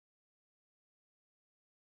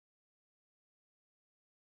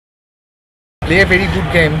play a very good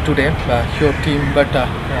game today, your team, but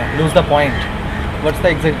lose the point. What's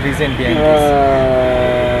the exact reason behind this?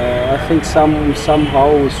 I think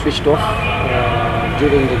somehow we switched off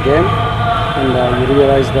during the game, and we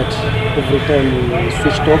realized that every time we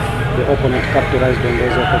switched off, the opponent capitalized on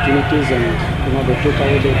those opportunities, and they took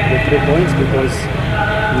away the 3 points because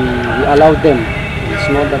we allowed them. It's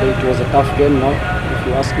not that it was a tough game. No, if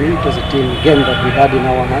you ask me, it was a team game that we had in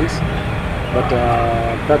our hands. But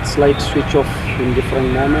that slight switch off in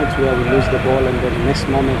different moments where we lose the ball and then the next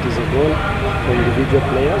moment is a goal for individual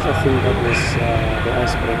players, I think that was the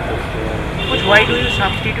icebreaker. But why do you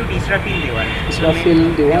substitute Israfil Dewan?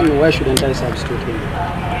 Israfil Dewan, why shouldn't I substitute him?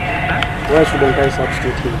 Why shouldn't I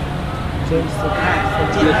substitute him?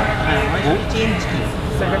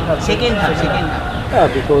 Second half. Yeah,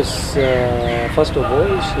 because first of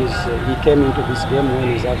all, he came into this game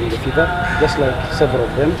when he's having a fever, just like several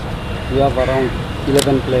of them. We have around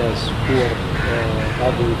 11 players who are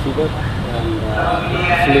having fever and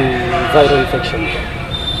flu viral infection.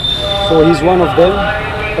 So he's one of them,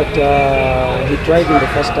 but he tried in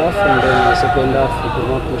the first half, and then in the second half he could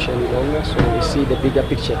not push any longer. So we see the bigger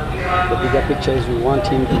picture. The bigger picture is we want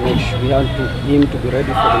him to him to be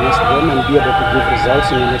ready for the next game and be able to give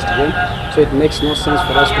results in the next game. So it makes no sense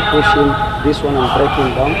for us to push him this one and break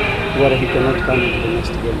him down where he cannot come into the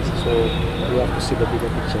next game. So we have to see the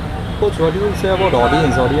bigger picture. Coach, what do you say about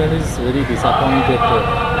audience? Audience is very disappointed.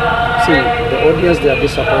 See, the audience, they are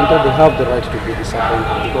disappointed. They have the right to be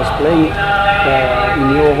disappointed because playing in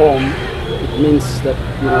your home, it means that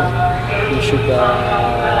you should be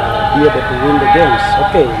able to win the games.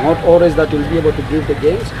 Okay, not always that you'll be able to give the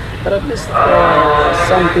games, but at least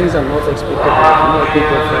some things are not expected.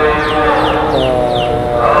 People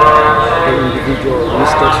the individual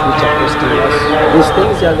mistakes which are costing us. These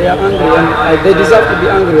things, they are angry, and they deserve to be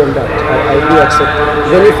angry on that. I do accept it.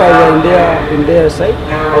 Even if I were in their side,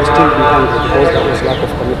 I would still be angry because that was lack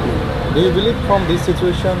of commitment. Do you believe from this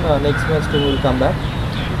situation next match team will come back?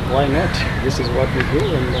 Why not? This is what we do,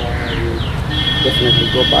 and we definitely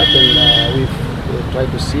go back and we've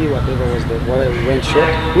tried to see whatever was where we went short.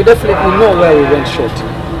 We definitely know where we went short.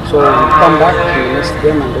 So we'll come back in the next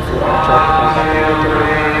game and definitely try to come back.